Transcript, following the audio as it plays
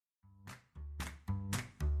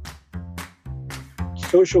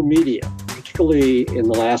social media, particularly in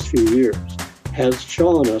the last few years, has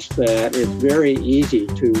shown us that it's very easy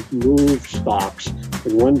to move stocks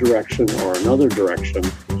in one direction or another direction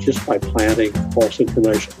just by planting false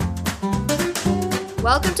information.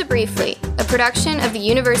 Welcome to Briefly, a production of the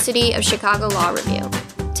University of Chicago Law Review.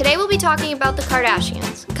 Today we'll be talking about the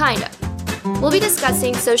Kardashians, kind of. We'll be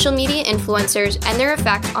discussing social media influencers and their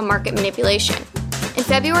effect on market manipulation. In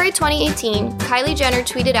February 2018, Kylie Jenner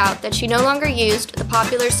tweeted out that she no longer used the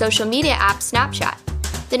popular social media app Snapchat.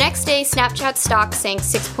 The next day, Snapchat stock sank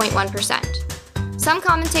 6.1%. Some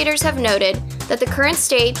commentators have noted that the current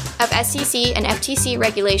state of SEC and FTC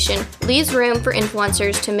regulation leaves room for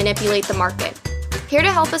influencers to manipulate the market. Here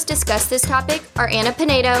to help us discuss this topic are Anna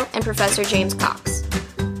Pinedo and Professor James Cox.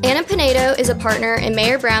 Anna Pinedo is a partner in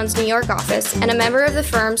Mayer Brown's New York office and a member of the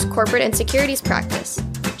firm's corporate and securities practice.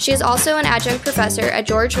 She is also an adjunct professor at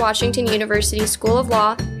George Washington University School of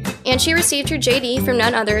Law, and she received her JD from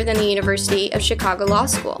none other than the University of Chicago Law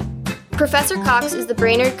School. Professor Cox is the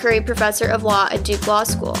Brainerd Curry Professor of Law at Duke Law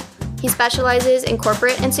School. He specializes in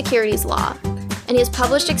corporate and securities law, and he has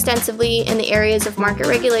published extensively in the areas of market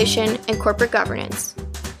regulation and corporate governance.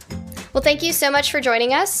 Well, thank you so much for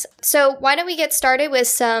joining us. So why don't we get started with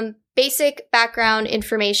some basic background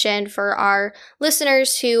information for our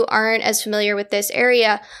listeners who aren't as familiar with this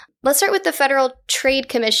area. Let's start with the Federal Trade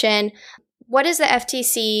Commission. What is the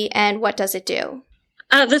FTC and what does it do?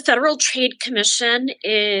 The Federal Trade Commission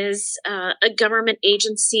is a government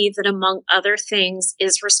agency that, among other things,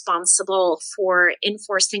 is responsible for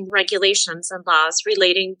enforcing regulations and laws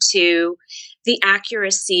relating to the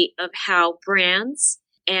accuracy of how brands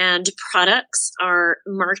and products are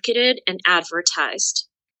marketed and advertised.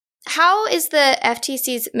 How is the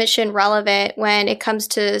FTC's mission relevant when it comes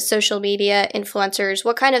to social media influencers?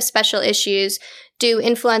 What kind of special issues do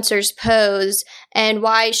influencers pose, and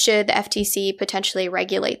why should the FTC potentially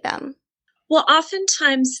regulate them? Well,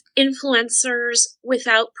 oftentimes influencers,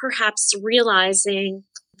 without perhaps realizing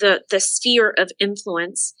the sphere of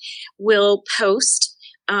influence, will post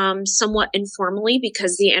somewhat informally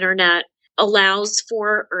because the internet allows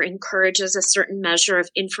for or encourages a certain measure of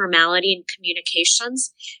informality in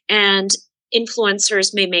communications. And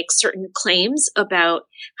influencers may make certain claims about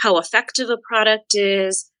how effective a product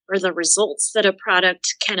is or the results that a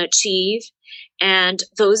product can achieve. And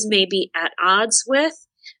those may be at odds with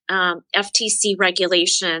FTC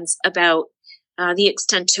regulations about the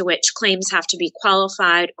extent to which claims have to be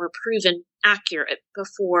qualified or proven accurate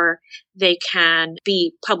before they can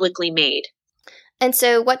be publicly made. And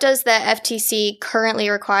so what does the FTC currently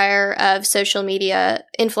require of social media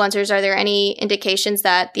influencers? Are there any indications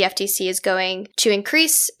that the FTC is going to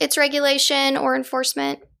increase its regulation or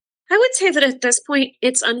enforcement? I would say that at this point,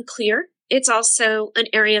 it's unclear. It's also an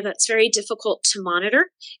area that's very difficult to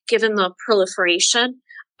monitor, given the proliferation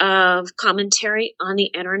of commentary on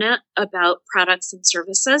the internet about products and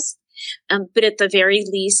services. But at the very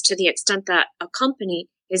least, to the extent that a company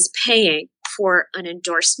is paying for an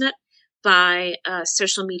endorsement by a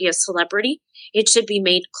social media celebrity, it should be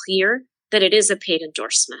made clear that it is a paid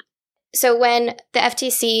endorsement. So when the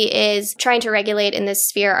FTC is trying to regulate in this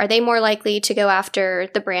sphere, are they more likely to go after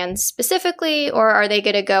the brands specifically, or are they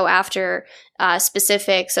going to go after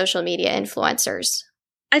specific social media influencers?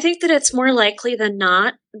 I think that it's more likely than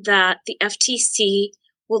not that the FTC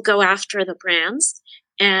will go after the brands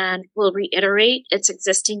and will reiterate its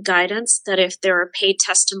existing guidance that if there are paid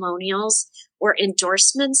testimonials or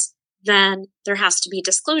endorsements, then there has to be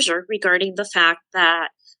disclosure regarding the fact that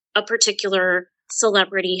a particular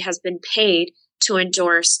celebrity has been paid to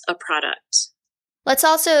endorse a product. Let's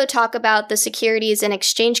also talk about the Securities and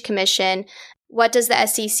Exchange Commission. What does the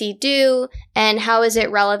SEC do, and how is it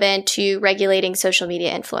relevant to regulating social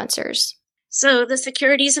media influencers? So the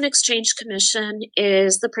Securities and Exchange Commission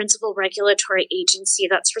is the principal regulatory agency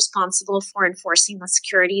that's responsible for enforcing the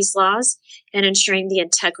securities laws and ensuring the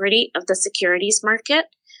integrity of the securities market.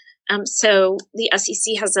 So the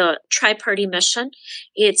SEC has a tri-party mission.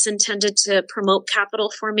 It's intended to promote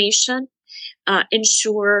capital formation,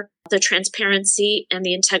 ensure the transparency and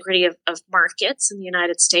the integrity of markets in the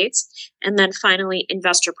United States, and then finally,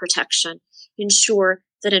 investor protection, ensure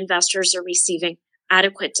that investors are receiving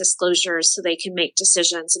adequate disclosures so they can make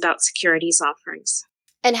decisions about securities offerings.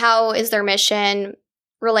 And how is their mission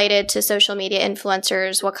related to social media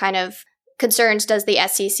influencers? What kind of concerns does the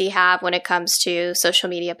SEC have when it comes to social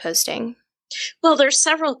media posting? Well, there's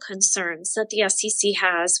several concerns that the SEC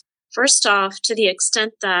has. First off, to the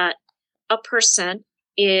extent that a person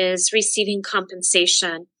is receiving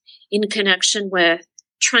compensation in connection with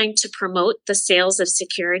trying to promote the sales of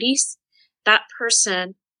securities, that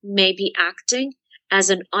person may be acting as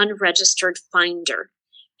an unregistered finder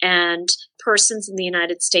And persons in the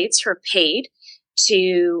United States who are paid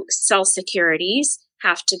to sell securities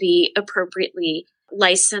have to be appropriately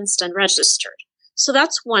licensed and registered. So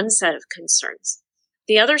that's one set of concerns.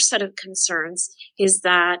 The other set of concerns is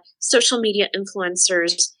that social media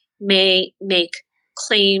influencers may make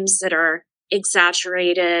claims that are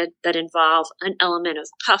exaggerated, that involve an element of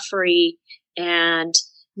puffery, and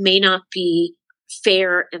may not be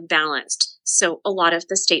fair and balanced. So a lot of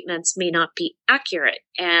the statements may not be accurate,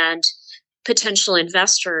 and potential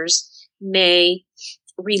investors may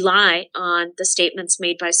rely on the statements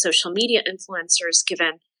made by social media influencers,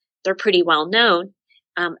 given they're pretty well known,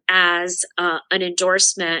 as an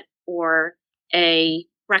endorsement or a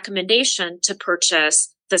recommendation to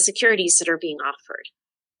purchase the securities that are being offered.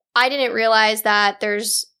 I didn't realize that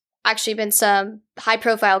there's actually been some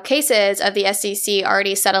high-profile cases of the SEC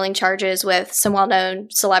already settling charges with some well-known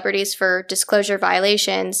celebrities for disclosure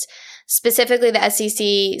violations. Specifically, the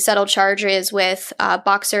SEC settled charges with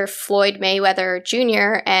boxer Floyd Mayweather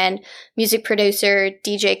Jr. and music producer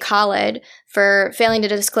DJ Khaled for failing to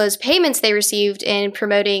disclose payments they received in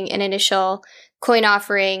promoting an initial coin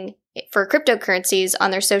offering for cryptocurrencies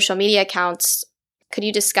on their social media accounts. Could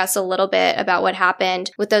you discuss a little bit about what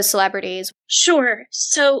happened with those celebrities? Sure.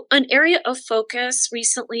 So an area of focus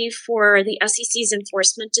recently for the SEC's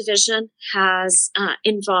enforcement division has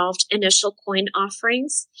involved initial coin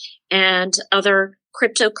offerings and other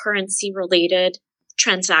cryptocurrency related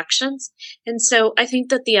transactions. And so I think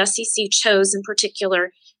that the SEC chose in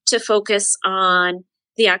particular to focus on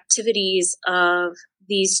the activities of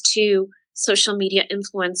these two social media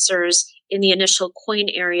influencers in the initial coin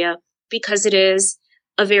area because it is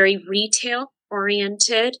a very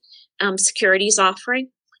retail-oriented securities offering,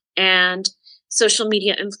 and social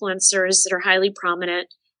media influencers that are highly prominent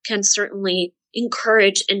can certainly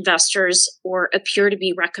encourage investors or appear to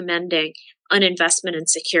be recommending an investment in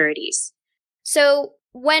securities. So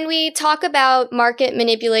when we talk about market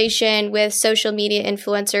manipulation with social media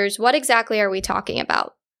influencers, what exactly are we talking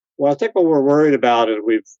about? Well, I think what we're worried about is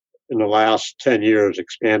we've, in the last 10 years,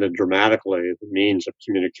 expanded dramatically the means of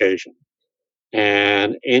communication.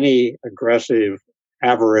 And any aggressive,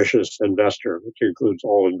 avaricious investor, which includes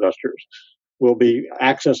all investors, will be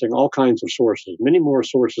accessing all kinds of sources, many more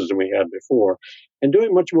sources than we had before, and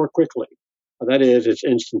doing much more quickly. That is, it's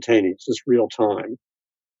instantaneous, it's real time.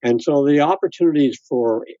 And so the opportunities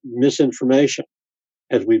for misinformation,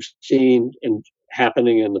 as we've seen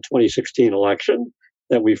happening in the 2016 election,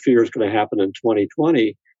 that we fear is going to happen in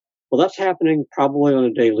 2020, well, that's happening probably on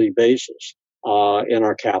a daily basis in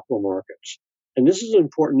our capital markets. And this is an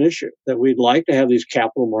important issue, that we'd like to have these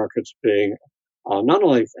capital markets being not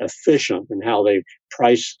only efficient in how they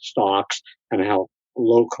price stocks and how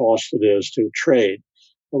low cost it is to trade,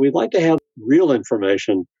 but we'd like to have real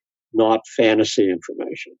information, not fantasy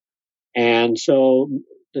information. And so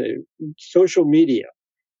the social media,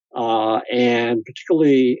 and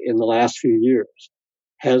particularly in the last few years,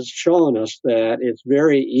 has shown us that it's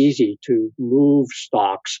very easy to move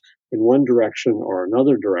stocks in one direction or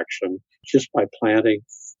another direction just by planting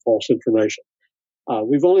false information.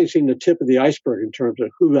 We've only seen the tip of the iceberg in terms of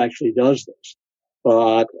who actually does this.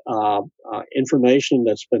 But information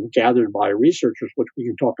that's been gathered by researchers, which we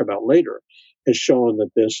can talk about later, has shown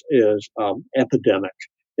that this is epidemic.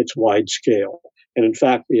 It's wide scale. And in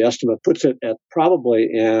fact, the estimate puts it at probably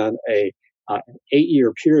in a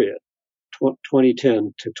 8-year period,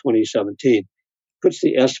 2010 to 2017, puts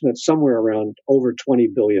the estimate somewhere around over $20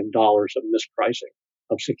 billion of mispricing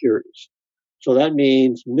of securities. So that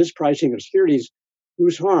means mispricing of securities,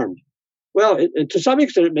 who's harmed? Well, to some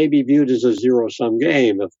extent, it may be viewed as a zero-sum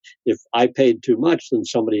game. If I paid too much, then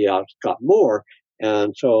somebody else got more.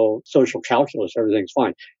 And so social calculus, everything's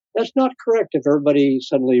fine. That's not correct if everybody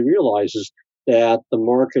suddenly realizes that the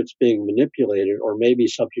market's being manipulated or may be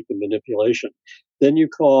subject to manipulation. Then you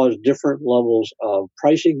cause different levels of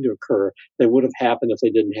pricing to occur that would have happened if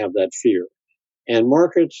they didn't have that fear. And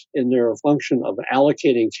markets, in their function of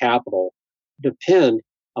allocating capital, depend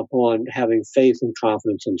upon having faith and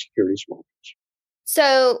confidence in securities markets.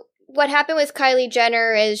 So what happened with Kylie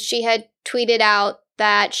Jenner is she had tweeted out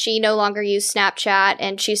that she no longer used Snapchat,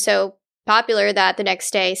 and she's so popular that the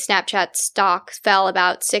next day Snapchat stock fell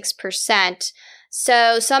about 6%.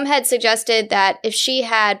 So some had suggested that if she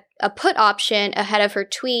had a put option ahead of her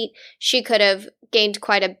tweet, she could have gained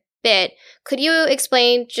quite a bit. Could you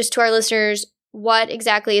explain just to our listeners what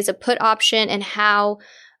exactly is a put option and how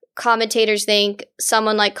commentators think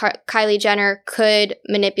someone like Kylie Jenner could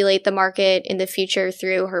manipulate the market in the future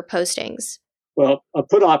through her postings? Well, a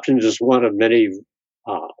put option is just one of many,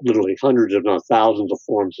 literally hundreds, if not thousands of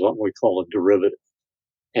forms of what we call a derivative.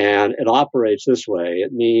 And it operates this way.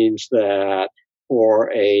 It means that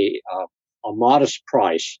for a modest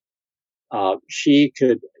price, she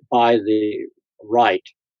could buy the right,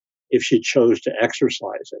 if she chose to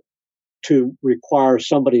exercise it, to require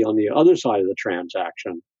somebody on the other side of the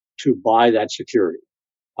transaction to buy that security.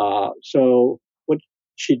 So what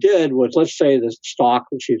she did was, let's say the stock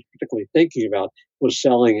that she's particularly thinking about was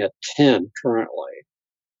selling at 10 currently.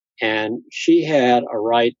 And she had a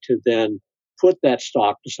right to then put that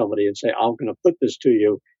stock to somebody and say, I'm going to put this to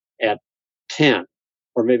you at 10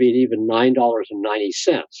 or maybe even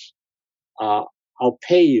 $9.90. I'll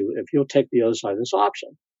pay you if you'll take the other side of this option.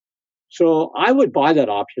 So I would buy that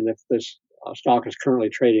option if this stock is currently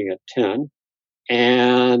trading at 10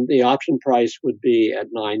 and the option price would be at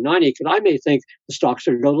 $9.90, because I may think the stock's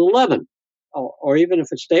going to go to 11. Or even if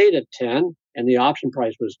it stayed at 10 and the option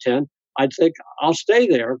price was 10, I'd think I'll stay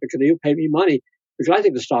there because you'll pay me money because I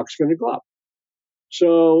think the stock's going to go up.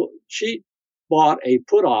 So she bought a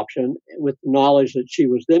put option with the knowledge that she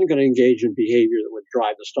was then going to engage in behavior that would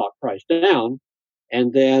drive the stock price down,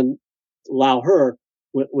 and then allow her,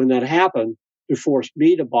 when that happened, to force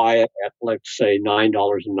me to buy it at, let's say,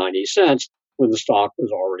 $9.90 when the stock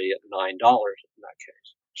was already at $9 in that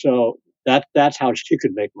case. So that's how she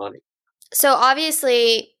could make money. So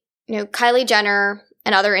obviously, Kylie Jenner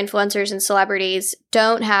and other influencers and celebrities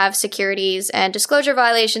don't have securities and disclosure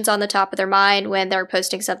violations on the top of their mind when they're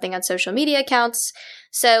posting something on social media accounts.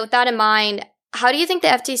 So with that in mind, how do you think the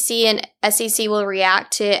FTC and SEC will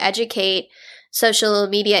react to educate social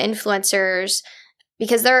media influencers?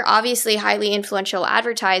 Because they're obviously highly influential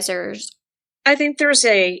advertisers. I think there's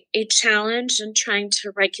a challenge in trying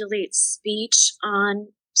to regulate speech on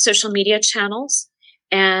social media channels.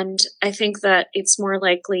 And I think that it's more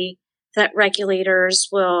likely that regulators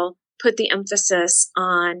will put the emphasis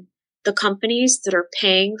on the companies that are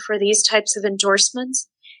paying for these types of endorsements,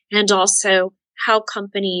 and also how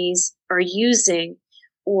companies are using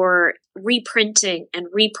or reprinting and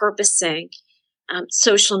repurposing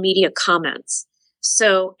social media comments.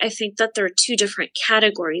 So I think that there are two different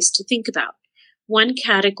categories to think about. One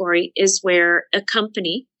category is where a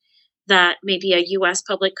company that may be a U.S.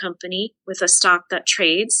 public company with a stock that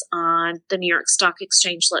trades on the New York Stock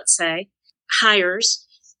Exchange, let's say, hires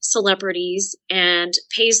celebrities and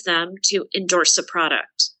pays them to endorse a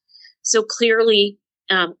product. So clearly,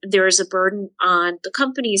 there is a burden on the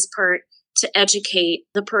company's part to educate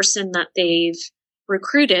the person that they've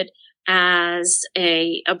recruited as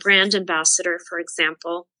a brand ambassador, for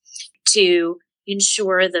example, to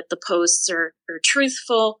ensure that the posts are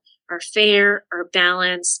truthful, are fair, are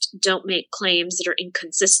balanced, don't make claims that are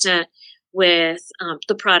inconsistent with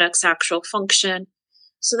the product's actual function.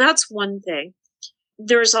 So that's one thing.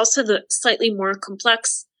 There's also the slightly more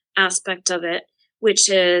complex aspect of it, which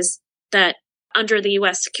is that under the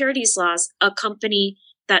U.S. securities laws, a company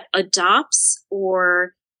that adopts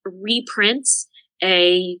or reprints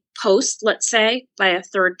a post, let's say, by a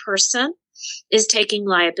third person is taking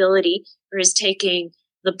liability or is taking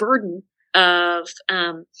the burden of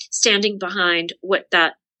standing behind what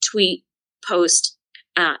that tweet post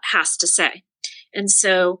has to say. And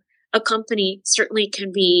so a company certainly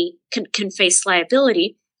can face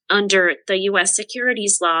liability under the U.S.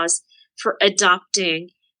 securities laws for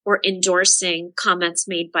adopting or endorsing comments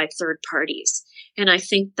made by third parties. And I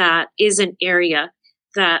think that is an area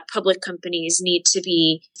that public companies need to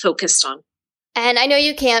be focused on. And I know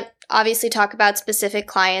you can't obviously talk about specific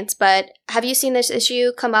clients, but have you seen this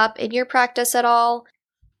issue come up in your practice at all?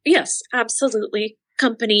 Yes, absolutely.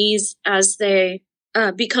 Companies, as they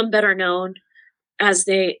become better known, as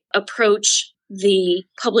they approach the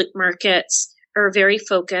public markets, are very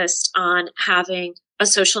focused on having a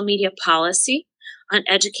social media policy, on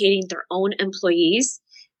educating their own employees.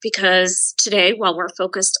 Because today, while we're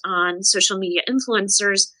focused on social media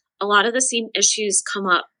influencers, a lot of the same issues come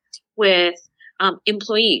up with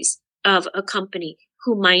employees of a company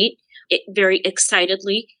who might very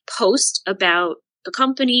excitedly post about the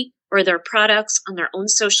company or their products on their own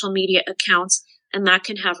social media accounts, and that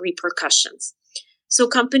can have repercussions. So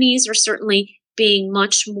companies are certainly being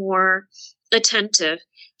much more attentive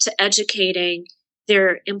to educating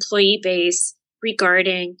their employee base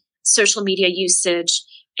regarding social media usage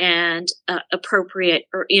and appropriate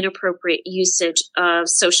or inappropriate usage of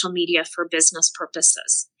social media for business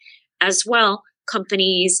purposes. As well,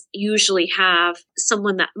 companies usually have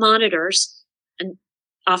someone that monitors, and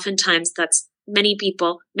oftentimes that's many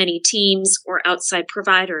people, many teams, or outside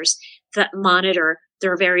providers that monitor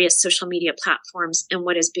their various social media platforms and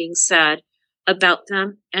what is being said about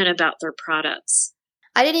them and about their products.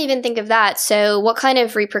 I didn't even think of that. So what kind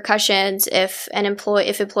of repercussions if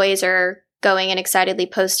employees are going and excitedly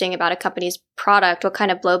posting about a company's product, what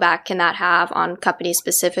kind of blowback can that have on companies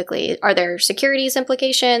specifically? Are there securities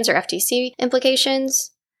implications or FTC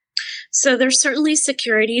implications? So there's certainly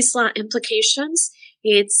securities law implications.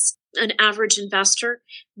 It's an average investor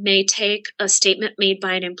may take a statement made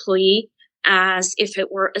by an employee as if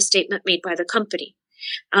it were a statement made by the company,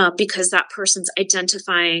 because that person's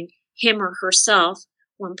identifying him or herself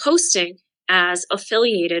when posting as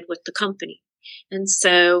affiliated with the company. And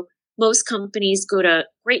so most companies go to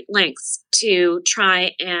great lengths to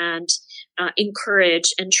try and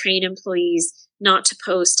encourage and train employees not to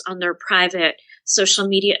post on their private social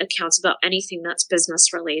media accounts about anything that's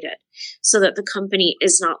business related, so that the company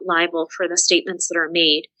is not liable for the statements that are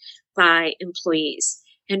made by employees.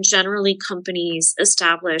 And generally, companies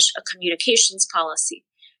establish a communications policy,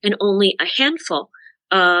 and only a handful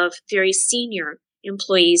of very senior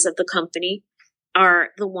employees of the company are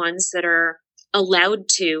the ones that are allowed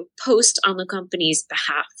to post on the company's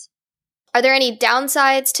behalf. Are there any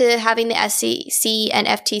downsides to having the SEC and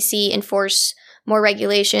FTC enforce more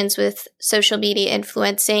regulations with social media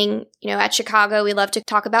influencing? At Chicago, we love to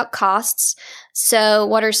talk about costs. So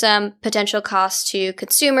what are some potential costs to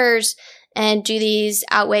consumers, and do these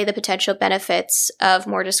outweigh the potential benefits of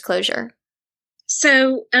more disclosure?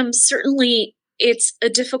 So certainly it's a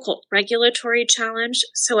difficult regulatory challenge.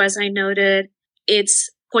 So as I noted, it's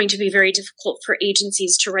going to be very difficult for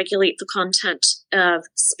agencies to regulate the content of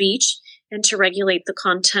speech and to regulate the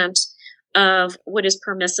content of what is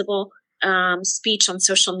permissible speech on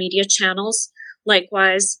social media channels.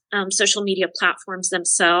 Likewise, social media platforms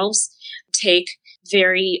themselves take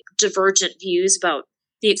very divergent views about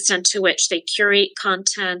the extent to which they curate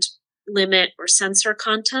content, limit, or censor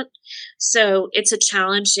content. So it's a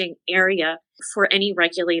challenging area for any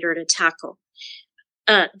regulator to tackle.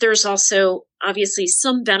 There's also obviously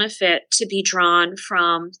some benefit to be drawn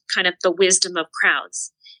from kind of the wisdom of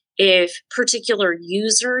crowds. If particular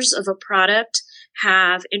users of a product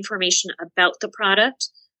have information about the product,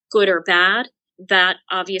 good or bad, that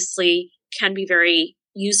obviously can be very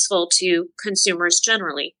useful to consumers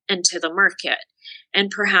generally and to the market,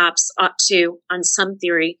 and perhaps ought to, on some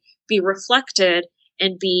theory, be reflected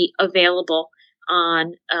and be available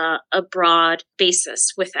on a broad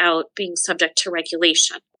basis without being subject to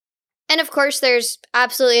regulation. And of course, there's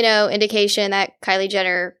absolutely no indication that Kylie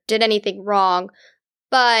Jenner did anything wrong.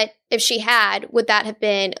 But if she had, would that have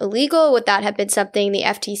been illegal? Would that have been something the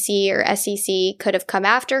FTC or SEC could have come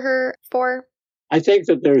after her for? I think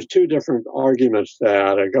that there's two different arguments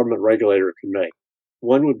that a government regulator can make.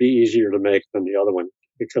 One would be easier to make than the other one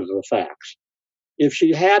because of the facts. If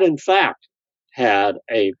she had, in fact, had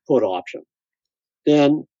a put option,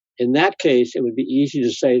 then in that case, it would be easy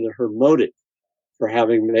to say that her motive for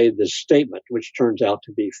having made this statement, which turns out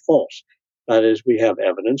to be false, that is, we have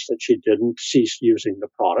evidence that she didn't cease using the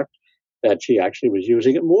product, that she actually was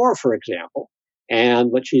using it more, for example.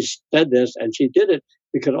 But she said this, and she did it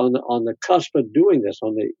because on the cusp of doing this,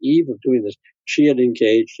 on the eve of doing this, she had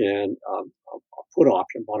engaged in a put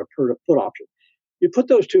option, bought a put option. You put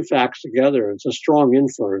those two facts together, and it's a strong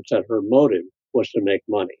inference that her motive was to make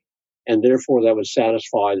money. And therefore, that would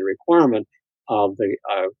satisfy the requirement of the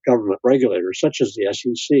government regulators, such as the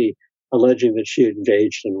SEC, alleging that she had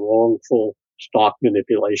engaged in wrongful stock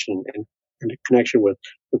manipulation in connection with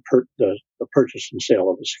the purchase and sale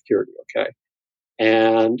of a security. Okay,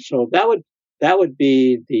 and so that would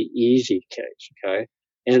be the easy case. Okay,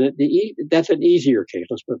 and that's an easier case.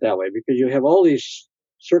 Let's put it that way, because you have all these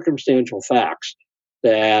circumstantial facts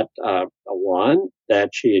that one, that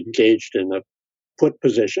she engaged in a put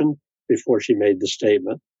position before she made the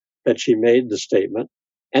statement, that she made the statement,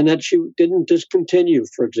 and that she didn't discontinue,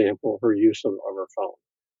 for example, her use of her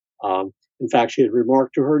phone. In fact, she had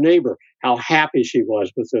remarked to her neighbor how happy she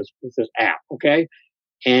was with this app. Okay,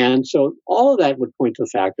 and so all of that would point to the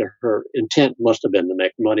fact that her intent must have been to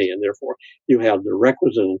make money, and therefore you have the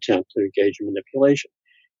requisite intent to engage in manipulation.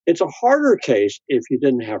 It's a harder case if you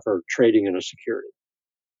didn't have her trading in a security,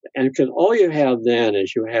 and because all you have then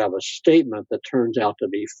is you have a statement that turns out to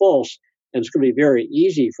be false, and it's going to be very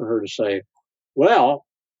easy for her to say, well,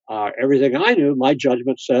 everything I knew, my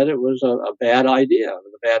judgment said it was a bad idea.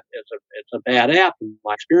 It's a bad app, and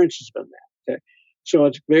my experience has been that. Okay? So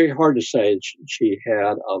it's very hard to say she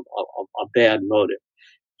had a bad motive.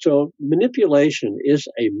 So manipulation is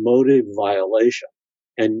a motive violation,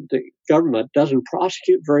 and the government doesn't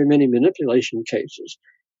prosecute very many manipulation cases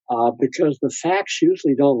because the facts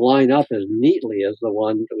usually don't line up as neatly as the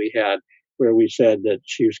one that we had where we said that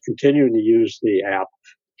she was continuing to use the app,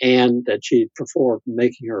 and that she, before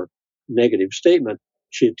making her negative statement,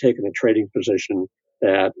 she had taken a trading position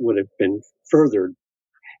that would have been furthered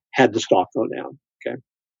had the stock go down. Okay.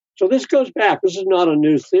 So this goes back. This is not a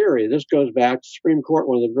new theory. This goes back to Supreme Court.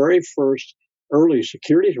 One of the very first early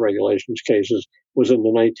securities regulations cases was in the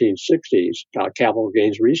 1960s, Capital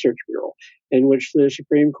Gains Research Bureau, in which the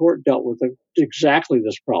Supreme Court dealt with exactly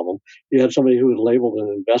this problem. You had somebody who was labeled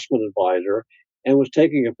an investment advisor and was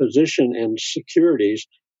taking a position in securities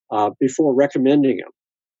before recommending them.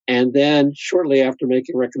 And then shortly after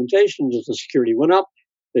making recommendations, as the security went up,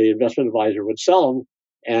 the investment advisor would sell them.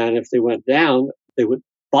 And if they went down, they would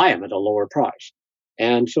buy them at a lower price.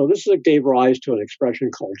 And so this gave rise to an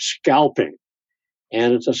expression called scalping.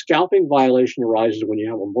 And it's a scalping violation arises when you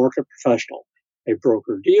have a market professional, a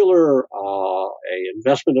broker-dealer, a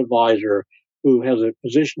investment advisor who has a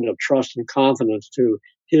position of trust and confidence to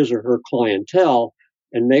his or her clientele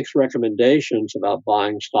and makes recommendations about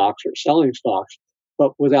buying stocks or selling stocks,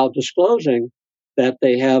 but without disclosing that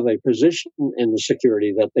they have a position in the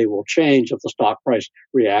security that they will change if the stock price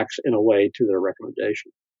reacts in a way to their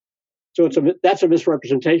recommendation. So that's a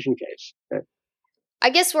misrepresentation case. Okay? I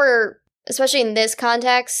guess we're, especially in this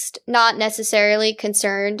context, not necessarily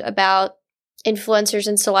concerned about influencers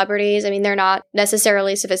and celebrities. I mean, they're not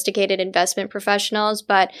necessarily sophisticated investment professionals,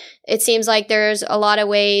 but it seems like there's a lot of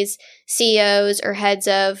ways CEOs or heads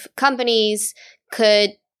of companies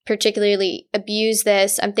could particularly abuse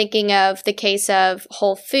this. I'm thinking of the case of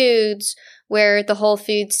Whole Foods, where the Whole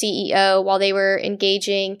Foods CEO, while they were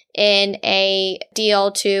engaging in a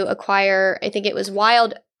deal to acquire, I think it was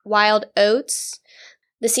Wild Oats,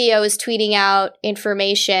 the CEO is tweeting out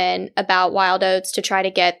information about Wild Oats to try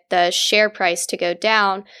to get the share price to go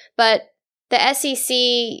down. But the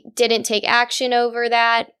SEC didn't take action over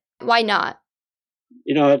that. Why not?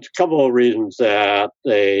 It's a couple of reasons that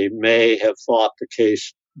they may have thought the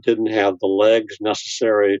case didn't have the legs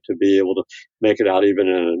necessary to be able to make it out even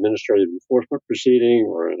in an administrative enforcement proceeding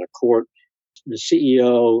or in a court. The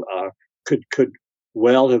CEO could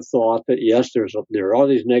well have thought that, yes, there are all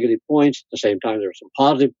these negative points. At the same time, there are some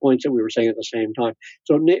positive points that we were saying at the same time.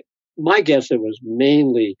 So my guess, it was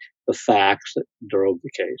mainly the facts that drove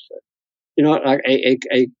the case.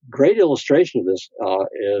 A great illustration of this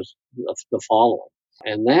is the following.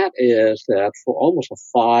 And that is that for almost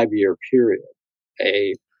a 5-year period,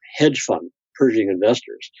 a hedge fund, Pershing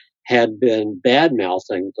Investors, had been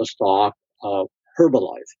bad-mouthing the stock of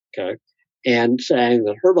Herbalife, okay, and saying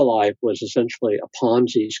that Herbalife was essentially a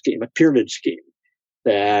Ponzi scheme, a pyramid scheme,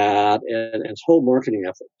 and its whole marketing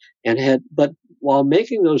effort. But while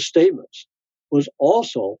making those statements, was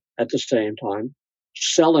also at the same time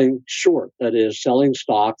selling short, that is, selling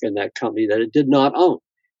stock in that company that it did not own.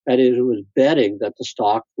 That is, it was betting that the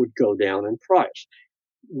stock would go down in price.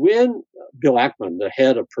 When Bill Ackman, the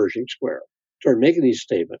head of Pershing Square, started making these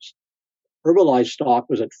statements, Herbalife stock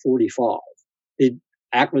was at 45.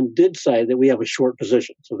 Ackman did say that we have a short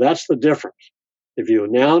position. So that's the difference. If you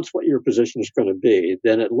announce what your position is going to be,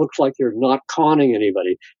 then it looks like you're not conning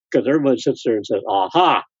anybody, because everybody sits there and says,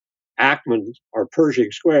 aha, Ackman or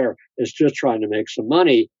Pershing Square is just trying to make some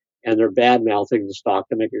money, and they're bad-mouthing the stock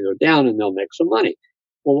to make it go down, and they'll make some money.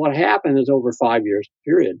 Well, what happened is over 5 years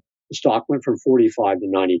period, the stock went from 45 to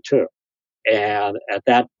 92. And at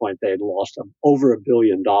that point, they had lost over $1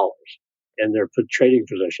 billion in their trading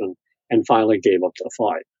position and finally gave up the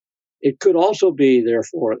fight. It could also be,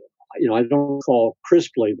 therefore, I don't recall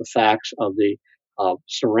crisply the facts of the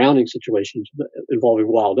surrounding situations involving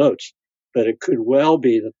Wild Oats, but it could well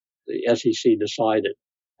be that the SEC decided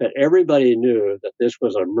that everybody knew that this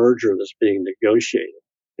was a merger that's being negotiated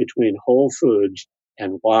between Whole Foods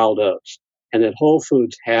and Wild Oats, and that Whole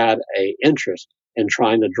Foods had an interest in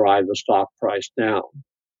trying to drive the stock price down,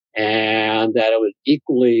 and that it was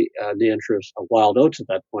equally the interest of Wild Oats at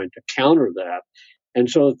that point to counter that, and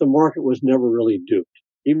so that the market was never really duped,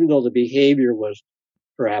 even though the behavior was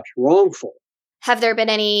perhaps wrongful. Have there been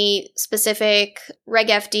any specific Reg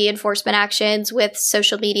FD enforcement actions with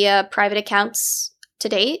social media private accounts to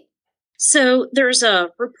date? So there's a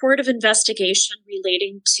report of investigation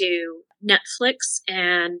relating to Netflix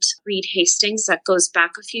and Reed Hastings that goes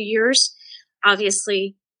back a few years.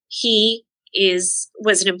 Obviously, he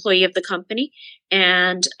was an employee of the company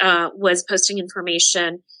and was posting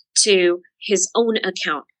information to his own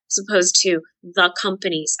account as opposed to the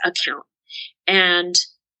company's account. And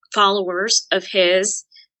followers of his,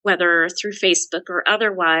 whether through Facebook or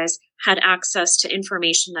otherwise, had access to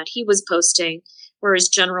information that he was posting, whereas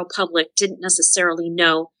general public didn't necessarily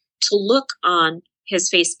know to look on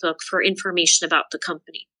his Facebook for information about the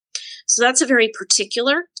company. So that's a very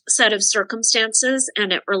particular set of circumstances,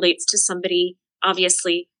 and it relates to somebody,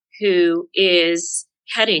 obviously, who is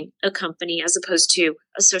heading a company as opposed to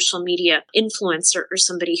a social media influencer or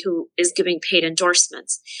somebody who is giving paid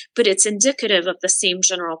endorsements. But it's indicative of the same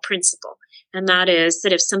general principle. And that is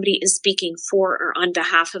that if somebody is speaking for or on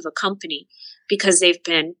behalf of a company because they've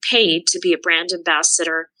been paid to be a brand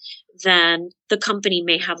ambassador, then the company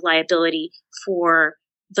may have liability for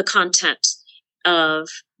the content of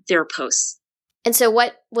their posts. And so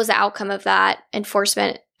what was the outcome of that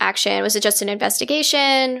enforcement action? Was it just an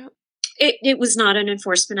investigation? It was not an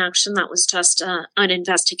enforcement action. That was just an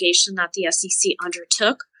investigation that the SEC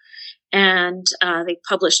undertook. And they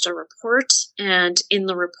published a report. And in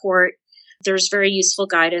the report, there's very useful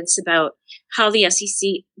guidance about how the SEC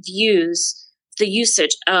views the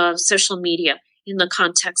usage of social media in the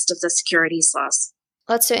context of the securities laws.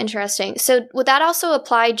 That's so interesting. So would that also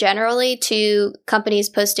apply generally to companies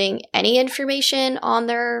posting any information on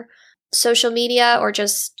their social media, or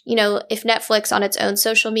just, if Netflix on its own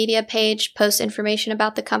social media page posts information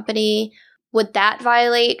about the company, would that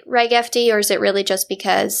violate Reg FD, or is it really just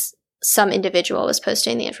because some individual was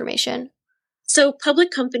posting the information? So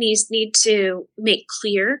public companies need to make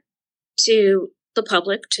clear to the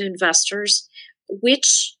public, to investors,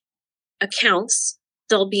 which accounts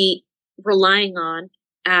they'll be relying on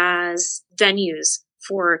as venues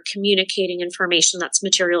for communicating information that's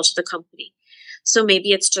material to the company. So maybe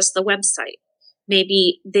it's just the website.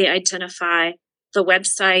 Maybe they identify the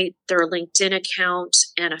website, their LinkedIn account,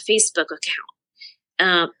 and a Facebook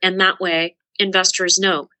account. And that way, investors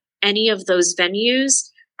know any of those venues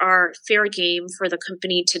are fair game for the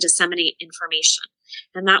company to disseminate information.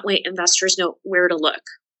 And that way, investors know where to look.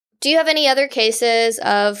 Do you have any other cases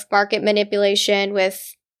of market manipulation with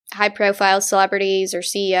high-profile celebrities or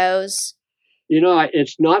CEOs?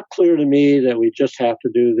 It's not clear to me that we just have to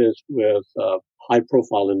do this with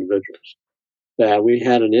high-profile individuals. That we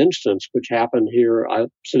had an instance which happened here. I'm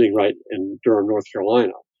sitting right in Durham, North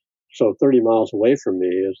Carolina. So 30 miles away from me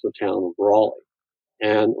is the town of Raleigh.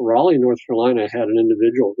 And Raleigh, North Carolina had an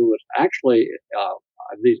individual who was actually,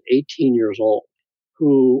 I believe, 18 years old,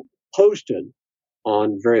 who posted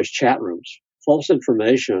on various chat rooms false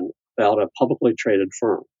information about a publicly traded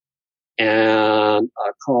firm and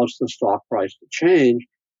caused the stock price to change.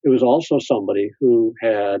 It was also somebody who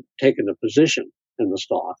had taken a position in the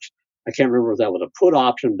stocks. I can't remember if that was a put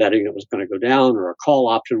option betting it was going to go down, or a call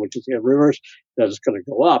option, which is the reverse, that it's going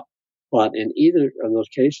to go up. But in either of those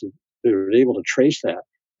cases, they were able to trace that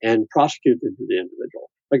and prosecute the individual.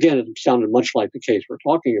 Again, it sounded much like the case we're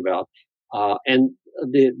talking about. And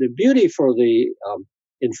the beauty for the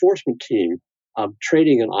enforcement team of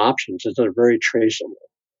trading in options is they're very traceable.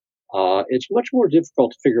 It's much more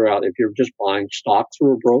difficult to figure out if you're just buying stock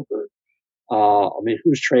through a broker.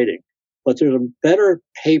 Who's trading? But there's a better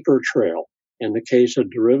paper trail in the case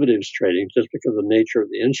of derivatives trading, just because of the nature of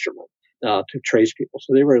the instrument, to trace people.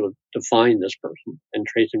 So they were able to find this person and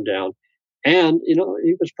trace him down. And, he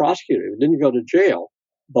was prosecuted. He didn't go to jail,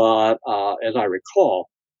 but as I recall,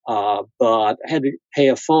 but had to pay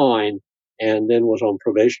a fine and then was on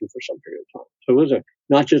probation for some period of time. So it was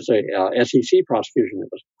not just a SEC prosecution, it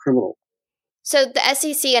was criminal. So the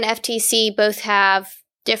SEC and FTC both have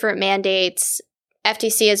different mandates.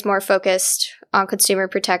 FTC is more focused on consumer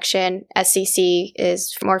protection. SEC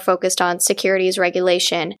is more focused on securities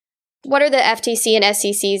regulation. What are the FTC and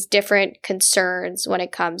SEC's different concerns when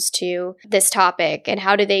it comes to this topic, and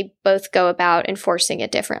how do they both go about enforcing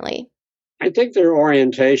it differently? I think their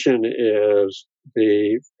orientation is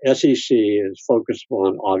the SEC is focused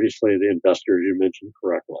on, obviously, the investors you mentioned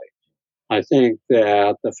correctly. I think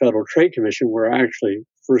that the Federal Trade Commission, where I actually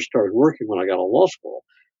first started working when I got to law school,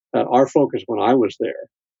 our focus when I was there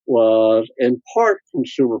was in part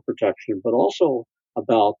consumer protection, but also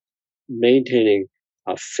about maintaining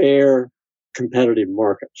a fair, competitive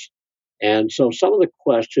markets. And so some of the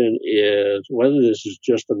question is whether this is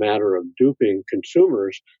just a matter of duping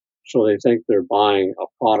consumers so they think they're buying a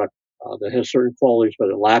product that has certain qualities, but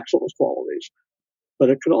it lacks those qualities. But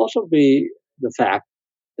it could also be the fact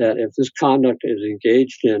that if this conduct is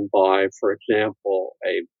engaged in by, for example,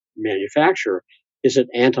 a manufacturer, is it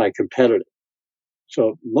anti-competitive?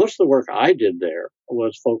 So most of the work I did there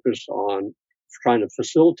was focused on trying to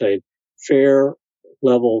facilitate fair,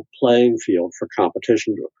 level playing field for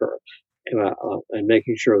competition to occur, and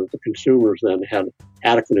making sure that the consumers then had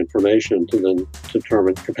adequate information to then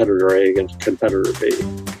determine competitor A against competitor B.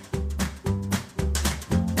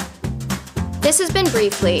 This has been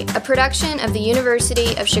Briefly, a production of the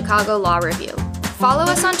University of Chicago Law Review. Follow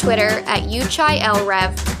us on Twitter at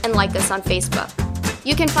UChiLRev and like us on Facebook.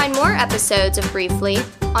 You can find more episodes of Briefly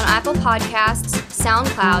on Apple Podcasts,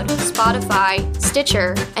 SoundCloud, Spotify,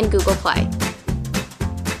 Stitcher, and Google Play.